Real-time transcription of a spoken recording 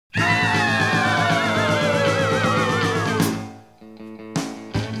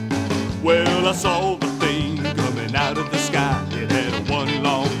I saw the thing coming out of the sky. It had one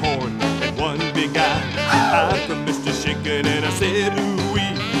long horn and one big eye. I commenced to shaking and I said,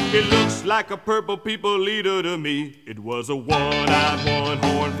 ooh-wee. It looks like a purple people eater to me. It was a one-eyed,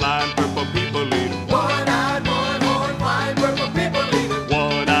 one-horn, flying purple people eater. One-eyed, one-horn, flying purple people eater.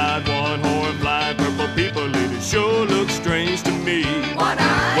 One-eyed, one-horn, flying purple people eater. Sure looks strange to me.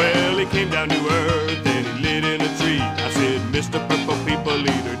 One-eyed. Well, he came down to earth and he lit in a tree. I said, Mr. Purple People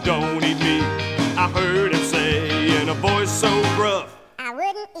Eater, don't eat me. I heard him say in a voice so gruff, I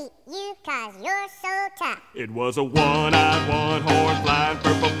wouldn't eat you 'cause you're so tough. it was a one-eyed, one-horn, flying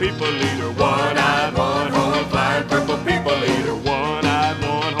purple people eater. One-eyed, one-horn, flying purple people eater. One-eyed,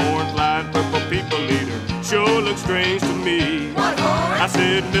 one-horn, flying purple people eater. Sure looks strange to me. I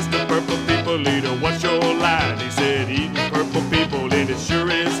said, Mr. Purple People Eater, what's your line? He said, eating purple people and it sure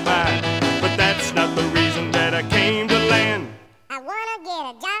is fine. But that's not the reason that I came to land. I wanna get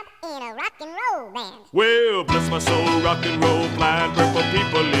a job in a rock and roll band. Well, bless my soul, rock and roll, flying purple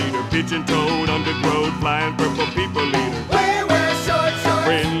people eater. Pigeon-toed, undergrowth, flying purple people eater. We wear short shorts.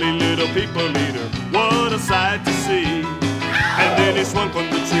 Friendly little people eater, what a sight to see. And then he swung from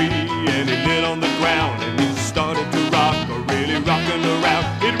the tree and he lit on the ground and he started to rock, really rocking around.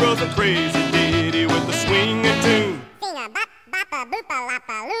 It was a crazy ditty with a swinging tune. Sing a bop, bop, a boop, a lop,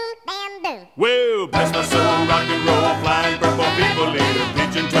 a loom, bam, boom. Well, bless my soul, rock and roll, flying purple people eater.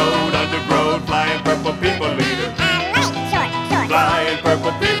 Pigeon-toed, undergrowth, flying purple people eater. I like short shorts. Flying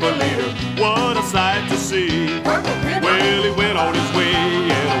purple people eater, what a sight to see. Purple people. Well, he went on his way,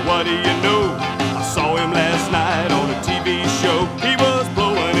 and what do you know? I saw him last night on a TV show. He was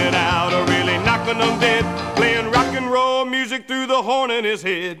blowing it out, or really knocking them dead, playing rock and roll music through the horn in his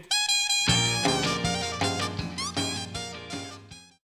head.